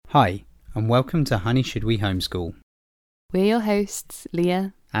Hi, and welcome to Honey Should We Homeschool. We're your hosts,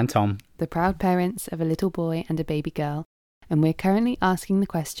 Leah And Tom. the proud parents of a little boy and a baby girl, and we're currently asking the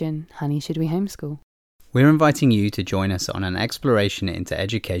question, honey, should we homeschool? We're inviting you to join us on an exploration into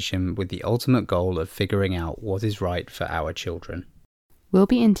education with the ultimate goal of figuring out what is right for our children. We'll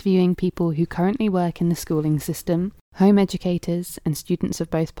be interviewing people who currently work in the schooling system, home educators and students of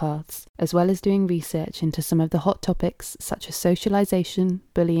both paths, as well as doing research into some of the hot topics such as socialisation,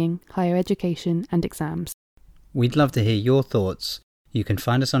 bullying, higher education and exams. We'd love to hear your thoughts. You can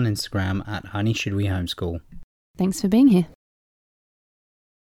find us on Instagram at Honey Should We Homeschool. Thanks for being here.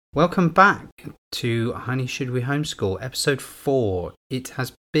 Welcome back to Honey Should We Homeschool, episode 4. It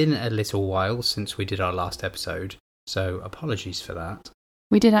has been a little while since we did our last episode, so apologies for that.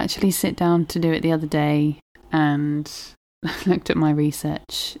 We did actually sit down to do it the other day and looked at my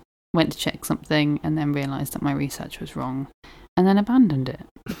research, went to check something and then realised that my research was wrong and then abandoned it.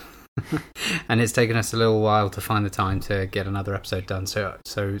 And it's taken us a little while to find the time to get another episode done, so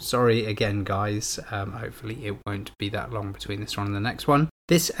sorry again guys. Hopefully it won't be that long between this one and the next one.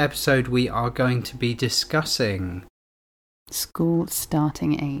 This episode we are going to be discussing School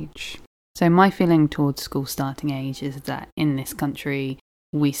starting age. So my feeling towards school starting age is that in this country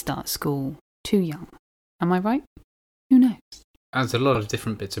we start school too young. Am I right? Who knows? There's a lot of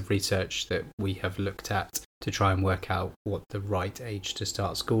different bits of research that we have looked at to try and work out what the right age to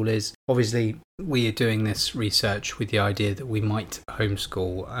start school is. Obviously, we are doing this research with the idea that we might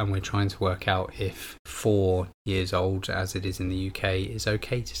homeschool, and we're trying to work out if 4 years old, as it is in the UK, is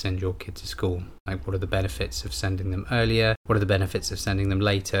okay to send your kid to school. Like, what are the benefits of sending them earlier? What are the benefits of sending them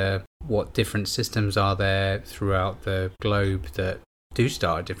later? What different systems are there throughout the globe that do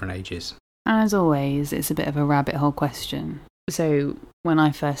start at different ages? As always, it's a bit of a rabbit hole question. So when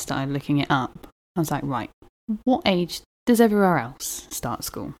I first started looking it up, I was like, right, what age does everywhere else start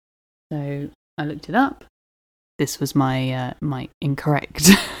school? So I looked it up. This was my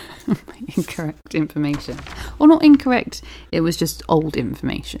incorrect incorrect information. Or not incorrect, it was just old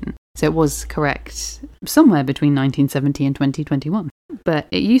information. So it was correct somewhere between 1970 and 2021. But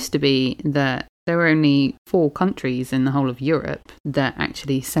it used to be that there were only 4 countries in the whole of Europe that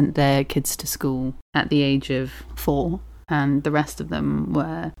actually sent their kids to school at the age of 4. And the rest of them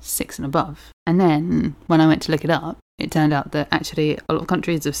were 6 and above. And then, when I went to look it up, it turned out that actually a lot of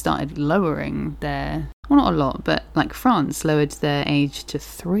countries have started lowering their... Well, not a lot, but like France lowered their age to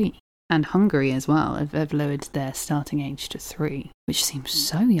 3. And Hungary as well have lowered their starting age to 3, which seems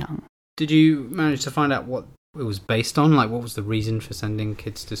so young. Did you manage to find out what it was based on? Like, what was the reason for sending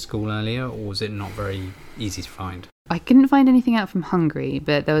kids to school earlier, or was it not very easy to find? I couldn't find anything out from Hungary,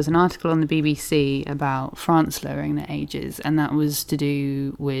 but there was an article on the BBC about France lowering their ages, and that was to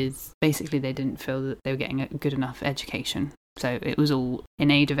do with, basically they didn't feel that they were getting a good enough education. So it was all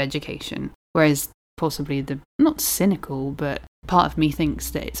in aid of education. Whereas possibly the, not cynical, but part of me thinks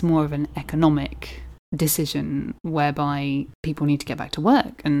that it's more of an economic decision whereby people need to get back to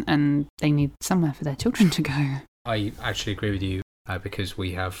work and they need somewhere for their children to go. I actually agree with you. Because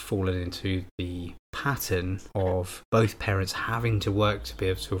we have fallen into the pattern of both parents having to work to be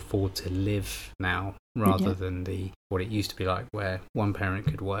able to afford to live now, rather than what it used to be like, where one parent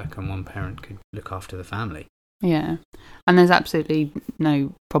could work and one parent could look after the family. Yeah, and there's absolutely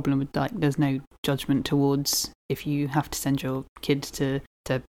no problem with that. There's no judgment towards if you have to send your kid to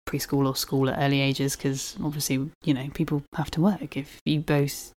preschool or school at early ages, because obviously, you know, people have to work. If you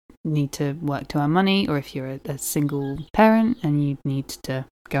both need to work to earn money, or if you're a single parent and you need to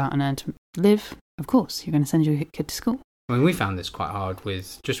go out and earn to live, of course you're going to send your kid to school. I mean, we found this quite hard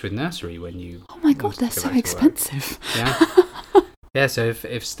with nursery when you... Oh my god, they're so expensive. Yeah. Yeah, so if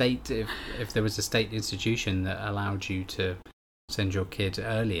there was a state institution that allowed you to send your kid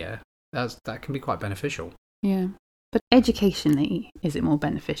earlier, that can be quite beneficial. Yeah. But educationally, is it more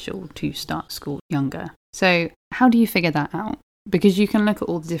beneficial to start school younger? So how do you figure that out? Because you can look at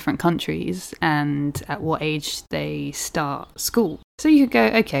all the different countries and at what age they start school. So you could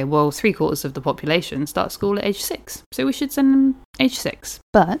go, okay, well, 3/4 of the population start school at age 6, so we should send them age 6.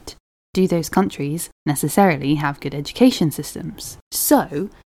 But do those countries necessarily have good education systems? So,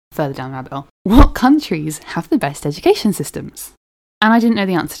 further down the rabbit hole, what countries have the best education systems? And I didn't know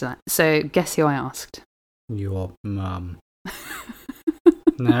the answer to that, so guess who I asked? Your mum.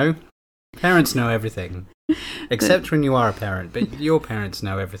 No? Parents know everything. Except when you are a parent, but your parents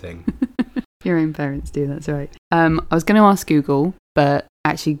know everything. Your own parents do, that's right. I was going to ask Google, but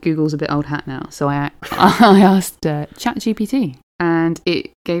actually Google's a bit old hat now, so I asked ChatGPT, and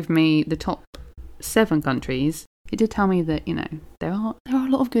it gave me the top 7 countries. It did tell me that, you know, there are a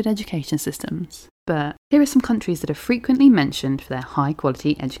lot of good education systems. But here are some countries that are frequently mentioned for their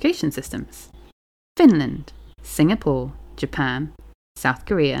high-quality education systems. Finland, Singapore, Japan, South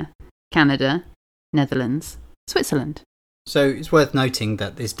Korea, Canada, Netherlands, Switzerland. So it's worth noting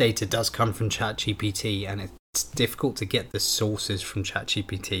that this data does come from ChatGPT, and it's difficult to get the sources from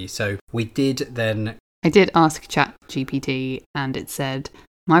ChatGPT. So we did then... I did ask ChatGPT, and it said,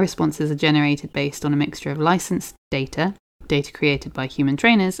 my responses are generated based on a mixture of licensed data created by human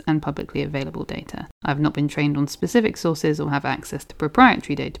trainers, and publicly available data. I have not been trained on specific sources or have access to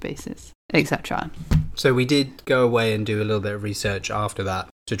proprietary databases, etc. So we did go away and do a little bit of research after that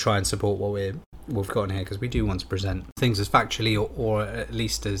to try and support what we've got in here, because we do want to present things as factually or at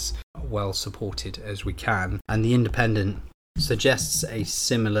least as well supported as we can. And The Independent suggests a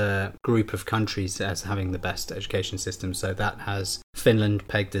similar group of countries as having the best education system. So that has Finland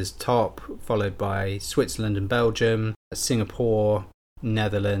pegged as top, followed by Switzerland and Belgium, Singapore,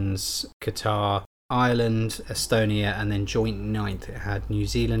 Netherlands, Qatar, Ireland, Estonia, and then joint ninth it had New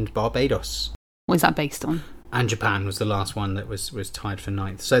Zealand, Barbados. What is that based on? And Japan was the last one that was tied for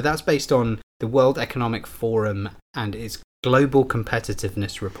ninth. So that's based on the World Economic Forum and its Global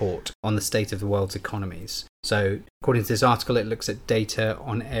Competitiveness Report on the state of the world's economies. So according to this article, it looks at data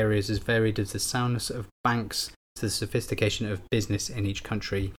on areas as varied as the soundness of banks to the sophistication of business in each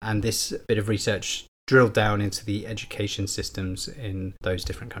country. And this bit of research drilled down into the education systems in those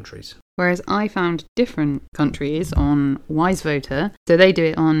different countries. Whereas I found different countries on WiseVoter. So they do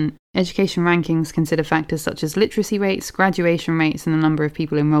it on education rankings, consider factors such as literacy rates, graduation rates, and the number of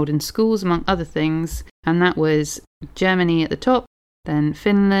people enrolled in schools, among other things. And that was Germany at the top, then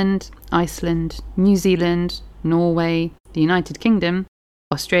Finland, Iceland, New Zealand, Norway, the United Kingdom,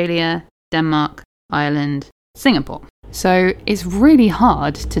 Australia, Denmark, Ireland, Singapore. So it's really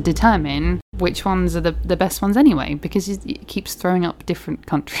hard to determine which ones are the best ones anyway, because it keeps throwing up different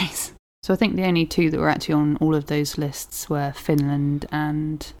countries. So I think the only two that were actually on all of those lists were Finland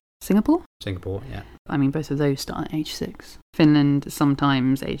and Singapore. Singapore, yeah. I mean, both of those start at age 6. Finland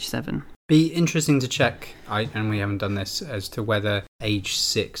sometimes age 7. Be interesting to check, and we haven't done this, as to whether age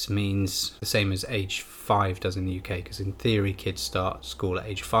 6 means the same as age 5 does in the UK, because in theory kids start school at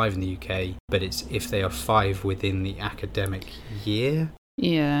age 5 in the UK, but it's if they are 5 within the academic year.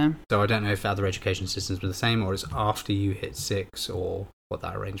 Yeah. So I don't know if other education systems are the same, or it's after you hit 6, or what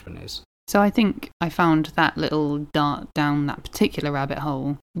that arrangement is. So I think I found that little dart down that particular rabbit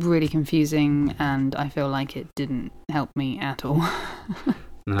hole really confusing, and I feel like it didn't help me at all.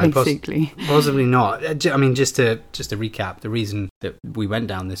 No, basically. Possibly not. I mean, just to recap, the reason that we went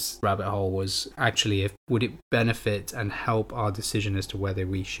down this rabbit hole was actually would it benefit and help our decision as to whether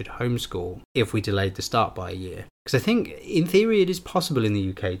we should homeschool if we delayed the start by a year? Because I think in theory it is possible in the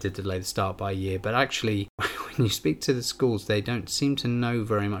UK to delay the start by a year, but actually when you speak to the schools, they don't seem to know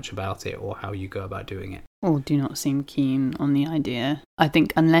very much about it or how you go about doing it. Or do not seem keen on the idea. I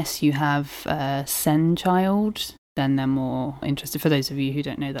think unless you have a SEN child, then they're more interested. For those of you who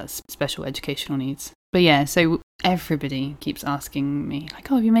don't know, that's special educational needs. But yeah, so everybody keeps asking me, like,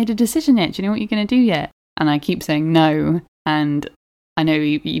 oh, have you made a decision yet? Do you know what you're going to do yet? And I keep saying no. And I know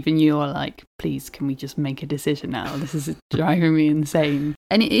even you are like, please, can we just make a decision now? This is driving me insane.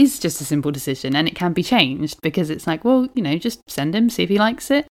 And it is just a simple decision, and it can be changed, because it's like, well, just send him, see if he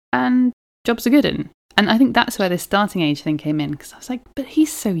likes it, and jobs are good. And I think that's where the starting age thing came in, because I was like, but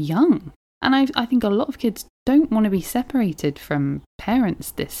he's so young. And I think a lot of kids don't want to be separated from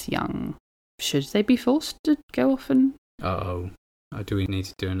parents this young. Should they be forced to go off and... Uh-oh. Do we need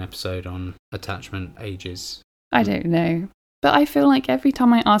to do an episode on attachment ages? I don't know. But I feel like every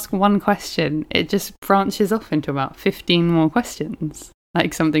time I ask one question, it just branches off into about 15 more questions.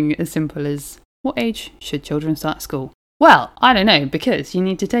 Like something as simple as, what age should children start school? Well, I don't know, because you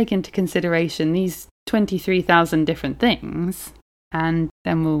need to take into consideration these 23,000 different things, and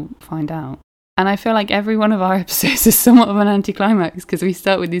then we'll find out. And I feel like every one of our episodes is somewhat of an anticlimax, because we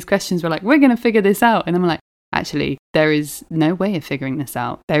start with these questions, we're like, we're going to figure this out. And I'm like, actually, there is no way of figuring this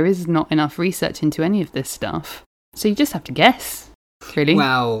out. There is not enough research into any of this stuff. So you just have to guess, really.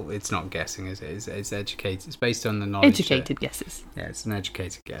 Well, it's not guessing, is it? It's educated. It's based on the knowledge. Educated guesses. Yeah, it's an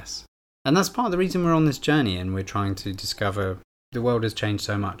educated guess. And that's part of the reason we're on this journey, and we're trying to discover... The world has changed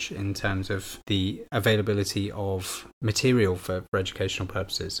so much in terms of the availability of material for educational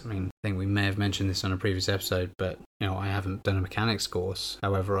purposes. I mean, I think we may have mentioned this on a previous episode, but I haven't done a mechanics course.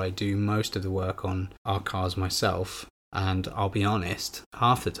 However, I do most of the work on our cars myself, and I'll be honest,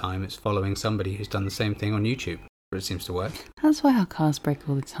 half the time it's following somebody who's done the same thing on YouTube, but it seems to work. That's why our cars break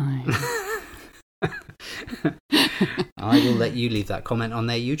all the time. I will let you leave that comment on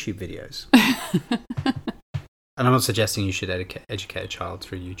their YouTube videos. And I'm not suggesting you should educate a child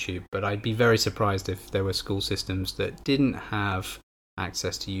through YouTube, but I'd be very surprised if there were school systems that didn't have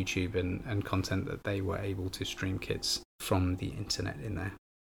access to YouTube and content that they were able to stream kids from the internet in there.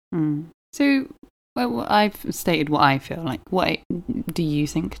 So, well, I've stated what I feel like. What do you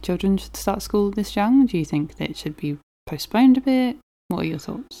think children should start school this young? Do you think that it should be postponed a bit? What are your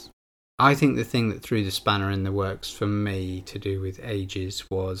thoughts? I think the thing that threw the spanner in the works for me to do with ages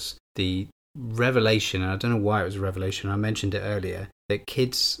was the revelation, and I don't know why it was a revelation, I mentioned it earlier, that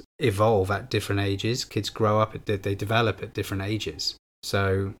kids evolve at different ages. Kids grow up, they develop at different ages.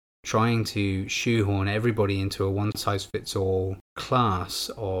 So trying to shoehorn everybody into a one-size-fits-all class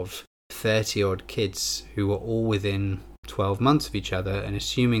of 30-odd kids who are all within 12 months of each other and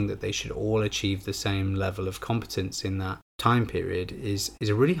assuming that they should all achieve the same level of competence in that time period is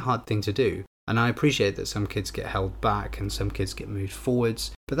a really hard thing to do. And I appreciate that some kids get held back and some kids get moved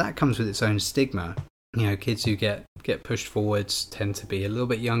forwards, but that comes with its own stigma. You know, kids who get pushed forwards tend to be a little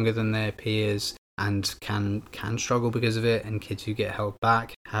bit younger than their peers and can struggle because of it, and kids who get held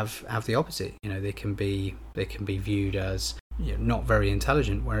back have the opposite. You know, they can be viewed as, you know, not very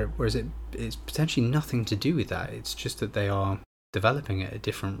intelligent, whereas it's potentially nothing to do with that. It's just that they are developing at a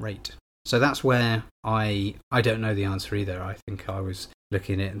different rate. So that's where I don't know the answer either. I think I was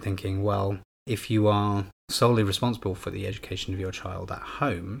looking at it and thinking, well, if you are solely responsible for the education of your child at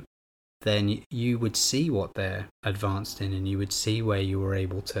home, then you would see what they're advanced in, and you would see where you were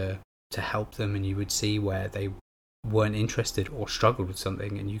able to help them, and you would see where they weren't interested or struggled with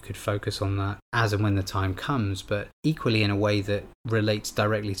something, and you could focus on that as and when the time comes, but equally in a way that relates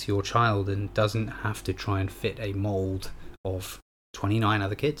directly to your child and doesn't have to try and fit a mould of 29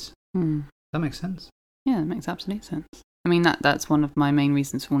 other kids. That makes sense? Yeah, that makes absolute sense. I mean, that's one of my main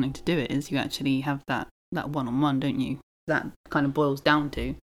reasons for wanting to do it, is you actually have that one-on-one, don't you? That kind of boils down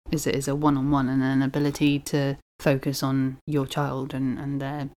to, is it is a one-on-one and an ability to focus on your child and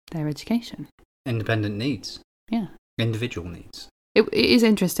their education. Independent needs. Yeah. Individual needs. It is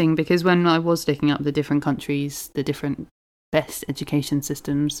interesting because when I was looking up the different countries, the different best education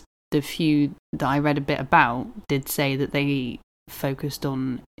systems, the few that I read a bit about did say that they focused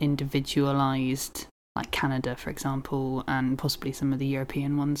on individualised, like Canada, for example, and possibly some of the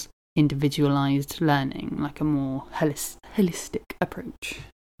European ones, individualised learning, like a more holistic approach.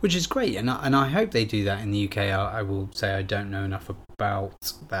 Which is great, and I hope they do that in the UK. I will say I don't know enough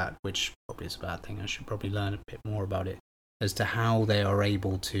about that, which probably is a bad thing. I should probably learn a bit more about it, as to how they are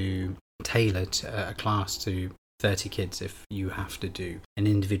able to tailor a class to 30 kids if you have to do an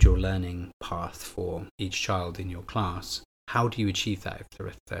individual learning path for each child in your class. How do you achieve that if there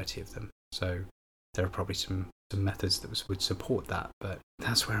are 30 of them? So there are probably some methods that would support that, but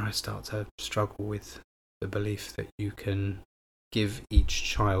that's where I start to struggle with the belief that you can give each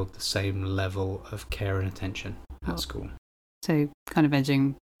child the same level of care and attention at school. So kind of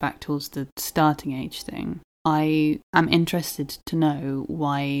edging back towards the starting age thing, I am interested to know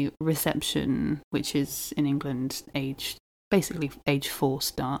why reception, which is in England basically age 4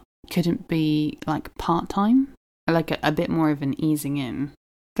 start, couldn't be like part-time, like a bit more of an easing in.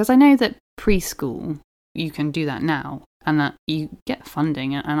 Because I know that preschool, you can do that now, and that you get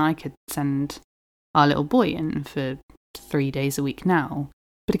funding, and I could send our little boy in for 3 days a week now.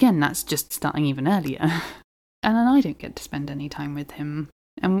 But again, that's just starting even earlier. And then I don't get to spend any time with him.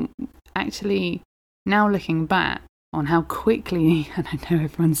 And actually, now looking back on how quickly, and I know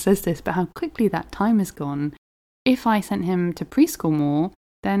everyone says this, but how quickly that time has gone, if I sent him to preschool more,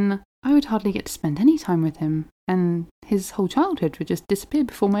 then I would hardly get to spend any time with him, and his whole childhood would just disappear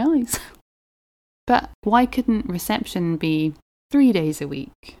before my eyes. But why couldn't reception be 3 days a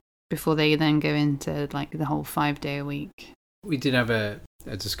week before they then go into like the whole 5-day a week? We did have a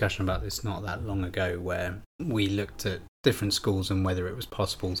discussion about this not that long ago, where we looked at different schools and whether it was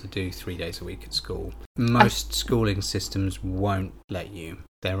possible to do 3 days a week at school. Most schooling systems won't let you.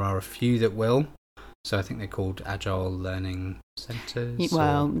 There are a few that will. So I think they're called Agile Learning Centres.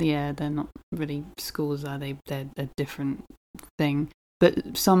 Well, yeah, they're not really schools, are they? They're a different thing.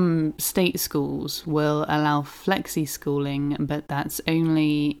 But some state schools will allow flexi schooling, but that's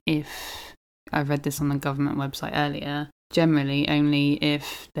only if, I read this on the government website earlier, generally only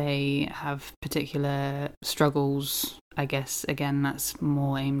if they have particular struggles. I guess, again, that's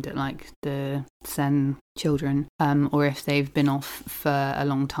more aimed at like the SEN children, or if they've been off for a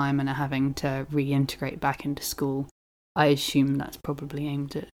long time and are having to reintegrate back into school. I assume that's probably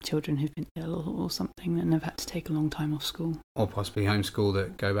aimed at children who've been ill or something and have had to take a long time off school. Or possibly homeschool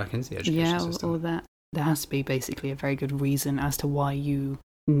that go back into the education system. Yeah, or that. There has to be basically a very good reason as to why you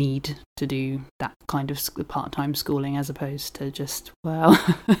need to do that kind of part-time schooling, as opposed to just, well,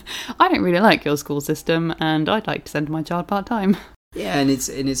 I don't really like your school system and I'd like to send my child part-time. Yeah, and it's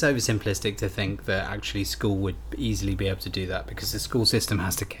oversimplistic to think that actually school would easily be able to do that, because the school system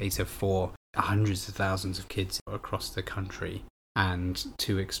has to cater for hundreds of thousands of kids across the country, and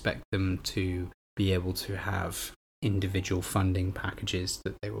to expect them to be able to have individual funding packages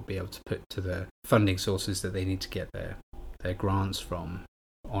that they will be able to put to the funding sources that they need to get their grants from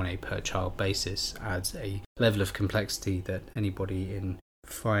on a per child basis adds a level of complexity that anybody in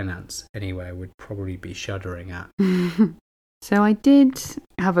finance anywhere would probably be shuddering at. So I did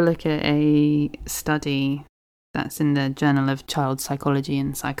have a look at a study that's in the Journal of Child Psychology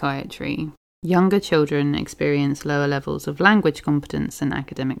and Psychiatry. Younger children experience lower levels of language competence and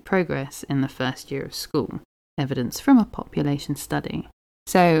academic progress in the first year of school. Evidence from a population study.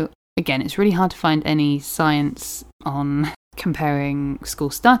 So again, it's really hard to find any science on comparing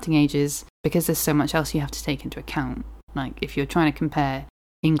school starting ages, because there's so much else you have to take into account. Like if you're trying to compare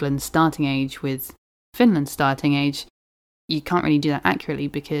England's starting age with Finland's starting age, you can't really do that accurately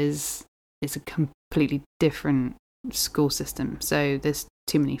because it's a completely different school system. So there's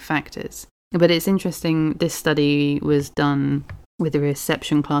too many factors. But it's interesting, this study was done with a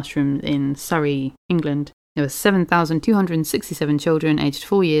reception classroom in Surrey, England. There were 7,267 children aged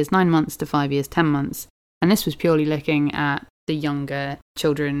 4 years, 9 months to 5 years, 10 months. And this was purely looking at the younger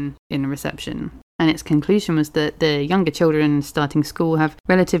children in reception. And its conclusion was that the younger children starting school have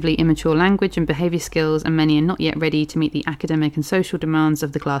relatively immature language and behaviour skills, and many are not yet ready to meet the academic and social demands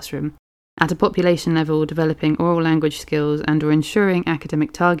of the classroom. At a population level, developing oral language skills and or ensuring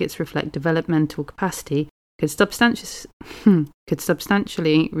academic targets reflect developmental capacity could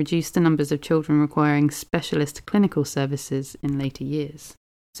substantially reduce the numbers of children requiring specialist clinical services in later years.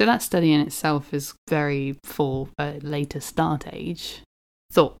 So that study in itself is very for a later start age.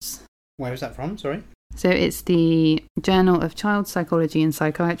 Thoughts? Where was that from, sorry? So it's the Journal of Child Psychology and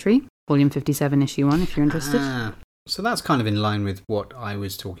Psychiatry, Volume 57, Issue 1, if you're interested. So that's kind of in line with what I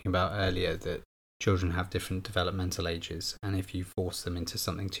was talking about earlier, that children have different developmental ages, and if you force them into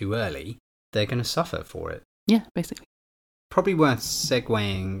something too early, they're going to suffer for it. Yeah, basically. Probably worth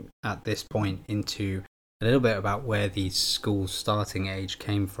segueing at this point into a little bit about where the school starting age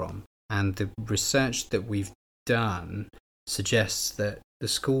came from. And the research that we've done suggests that the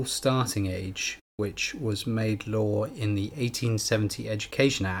school starting age, which was made law in the 1870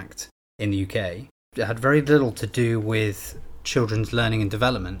 Education Act in the UK, it had very little to do with children's learning and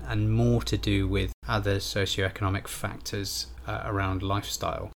development and more to do with other socioeconomic factors around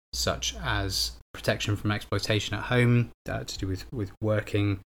lifestyle, such as protection from exploitation at home, to do with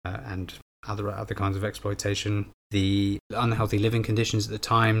working and other kinds of exploitation, the unhealthy living conditions at the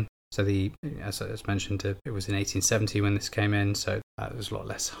time. So as mentioned, it was in 1870 when this came in, so there was a lot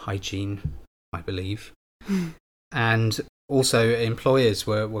less hygiene, I believe. And also employers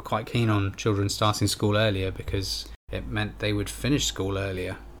were quite keen on children starting school earlier because it meant they would finish school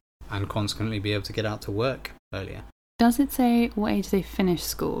earlier and consequently be able to get out to work earlier. Does it say what age they finished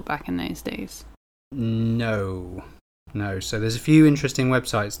school back in those days? No. So there's a few interesting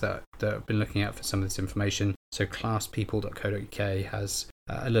websites that I've been looking at for some of this information. So classpeople.co.uk has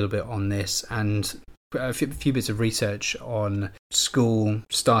a little bit on this, and a few bits of research on school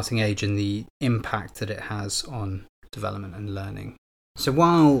starting age and the impact that it has on development and learning. So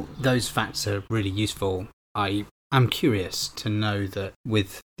while those facts are really useful, I am curious to know that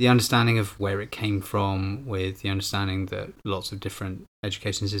with the understanding of where it came from, with the understanding that lots of different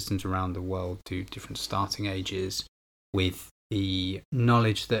education systems around the world do different starting ages, with the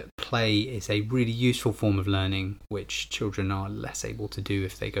knowledge that play is a really useful form of learning, which children are less able to do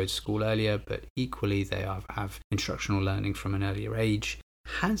if they go to school earlier, but equally they have instructional learning from an earlier age.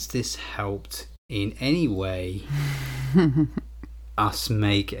 Has this helped in any way us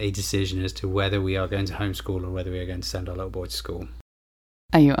make a decision as to whether we are going to homeschool or whether we are going to send our little boy to school?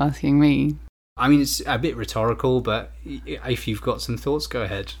 Are you asking me? I mean, it's a bit rhetorical, but if you've got some thoughts, go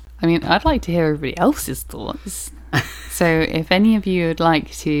ahead. I mean, I'd like to hear everybody else's thoughts. So if any of you would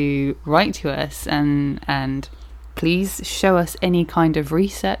like to write to us and please show us any kind of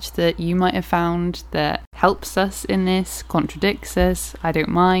research that you might have found that helps us in this, contradicts us, I don't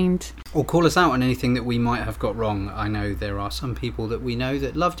mind. Or call us out on anything that we might have got wrong. I know there are some people that we know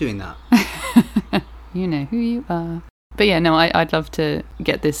that love doing that. You know who you are. But yeah, no, I'd love to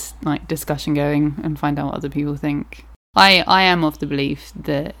get this discussion going and find out what other people think. I am of the belief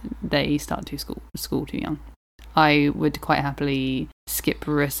that they start school too young. I would quite happily skip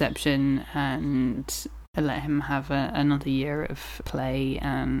reception and let him have another year of play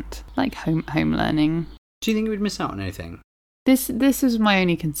and home learning. Do you think he would miss out on anything? This is my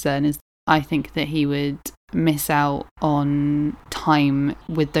only concern, is I think that he would miss out on time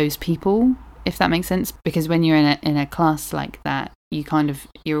with those people, if that makes sense. Because when you're in a class like that,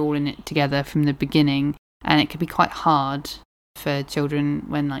 you're all in it together from the beginning, and it can be quite hard for children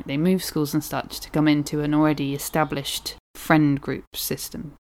when like they move schools and such to come into an already established friend group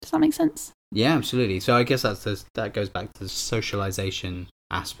system. Does that make sense? Yeah, absolutely. So I guess that goes back to the socialization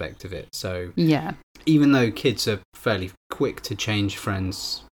aspect of it. So yeah, even though kids are fairly quick to change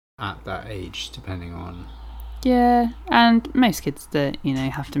friends at that age, depending on... Yeah, and most kids that,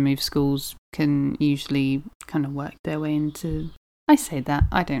 have to move schools can usually kind of work their way into... I say that,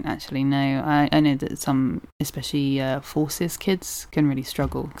 I don't actually know. I know that some, especially forces kids, can really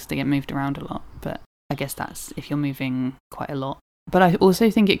struggle because they get moved around a lot. But I guess that's if you're moving quite a lot. But I also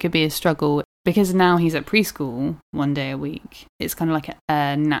think it could be a struggle because now he's at preschool 1 day a week. It's kind of like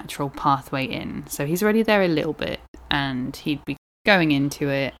a natural pathway in. So he's already there a little bit and he'd be going into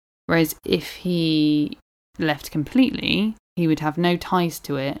it. Whereas if he left completely, he would have no ties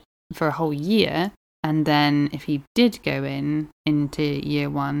to it for a whole year. And then if he did go into year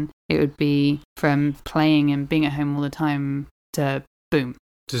one, it would be from playing and being at home all the time to boom.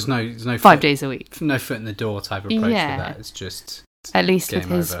 There's no 5 days a week. No foot in the door type approach to that. It's just... At least with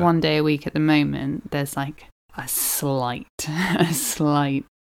his over. 1 day a week at the moment, there's like a slight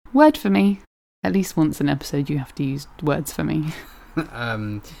word for me. At least once an episode you have to use words for me.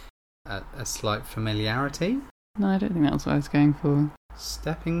 A slight familiarity? No, I don't think that was what I was going for.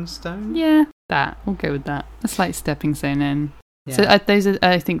 Stepping stone? Yeah, that. We'll go with that. A slight stepping stone in. Yeah. So those are,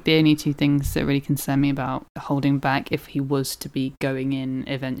 I think, the only two things that really concern me about holding back if he was to be going in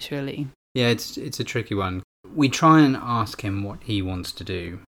eventually. Yeah, it's a tricky one. We try and ask him what he wants to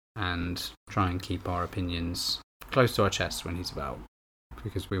do and try and keep our opinions close to our chest when he's about,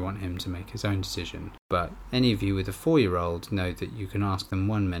 because we want him to make his own decision. But any of you with a 4-year-old know that you can ask them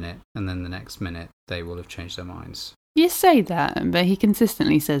 1 minute and then the next minute they will have changed their minds. You say that, but he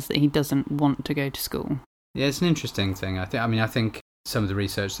consistently says that he doesn't want to go to school. Yeah, it's an interesting thing. I think some of the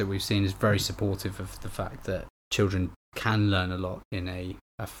research that we've seen is very supportive of the fact that children can learn a lot in a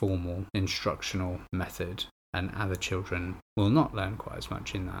formal instructional method, and other children will not learn quite as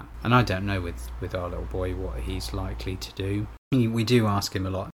much in that. And I don't know with our little boy what he's likely to do. We do ask him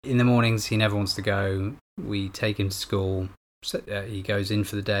a lot. In the mornings, he never wants to go. We take him to school. So, he goes in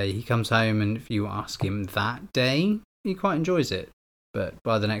for the day. He comes home, and if you ask him that day, he quite enjoys it. But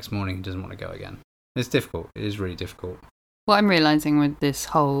by the next morning, he doesn't want to go again. It's difficult. It is really difficult. What I'm realising with this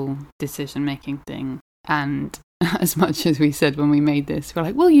whole decision-making thing, and as much as we said when we made this, we're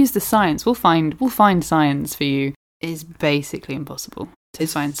like, we'll use the science, we'll find science for you, is basically impossible to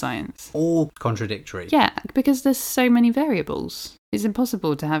find science. All contradictory. Yeah, because there's so many variables. It's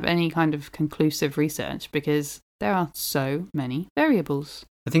impossible to have any kind of conclusive research because there are so many variables.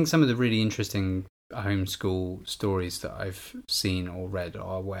 I think some of the really interesting homeschool stories that I've seen or read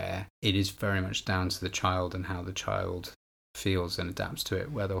are where it is very much down to the child and how the child feels and adapts to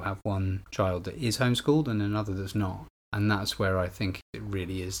it, where they'll have one child that is homeschooled and another that's not. And that's where I think it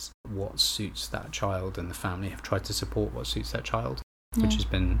really is what suits that child, and the family have tried to support what suits that child, which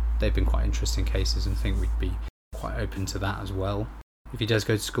they've been quite interesting cases, and I think we'd be quite open to that as well. If he does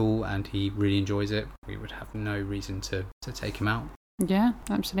go to school and he really enjoys it, we would have no reason to take him out. Yeah,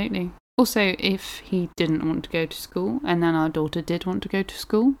 absolutely. Also, if he didn't want to go to school and then our daughter did want to go to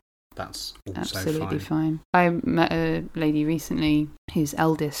school, that's also absolutely fine. I met a lady recently whose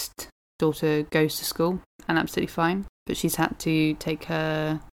eldest daughter goes to school and absolutely fine, but she's had to take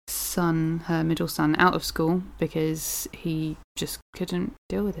her middle son, out of school because he just couldn't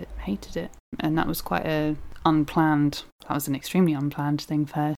deal with it, hated it. And that was an extremely unplanned thing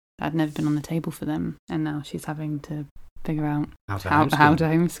for her. I'd never been on the table for them, and now she's having to figure out how to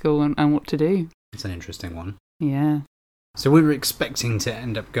homeschool and what to do. It's an interesting one. Yeah. So we were expecting to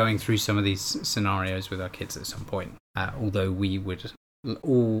end up going through some of these scenarios with our kids at some point, although we would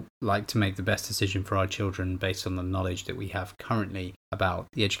all like to make the best decision for our children based on the knowledge that we have currently about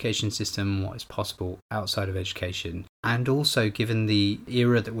the education system, what is possible outside of education, and also given the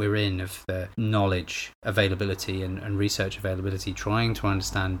era that we're in of the knowledge availability and research availability, trying to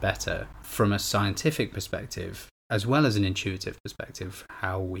understand better from a scientific perspective as well as an intuitive perspective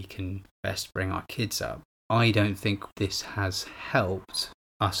how we can best bring our kids up. I don't think this has helped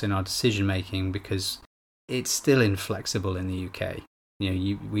us in our decision making because it's still inflexible in the UK.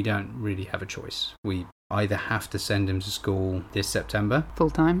 We don't really have a choice. We either have to send him to school this September, full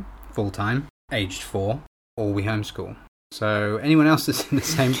time, aged 4, or we homeschool. So anyone else that's in the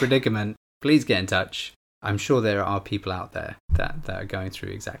same predicament, please get in touch. I'm sure there are people out there that are going through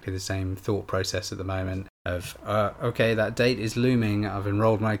exactly the same thought process at the moment of, okay, that date is looming. I've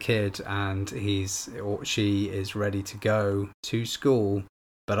enrolled my kid and he or she is ready to go to school,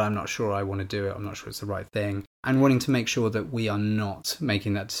 but I'm not sure I want to do it. I'm not sure it's the right thing. And wanting to make sure that we are not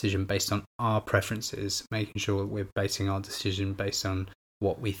making that decision based on our preferences, making sure that we're basing our decision based on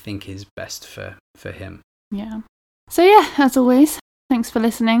what we think is best for him. Yeah. So yeah, as always, thanks for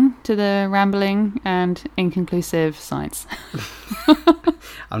listening to the rambling and inconclusive science.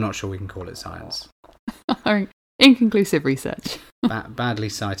 I'm not sure we can call it science. Inconclusive research. Badly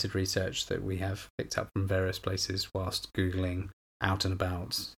cited research that we have picked up from various places whilst Googling out and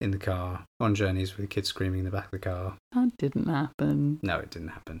about, in the car, on journeys with kids screaming in the back of the car. That didn't happen. No, it didn't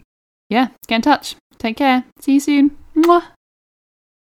happen. Yeah, get in touch. Take care. See you soon. Mwah.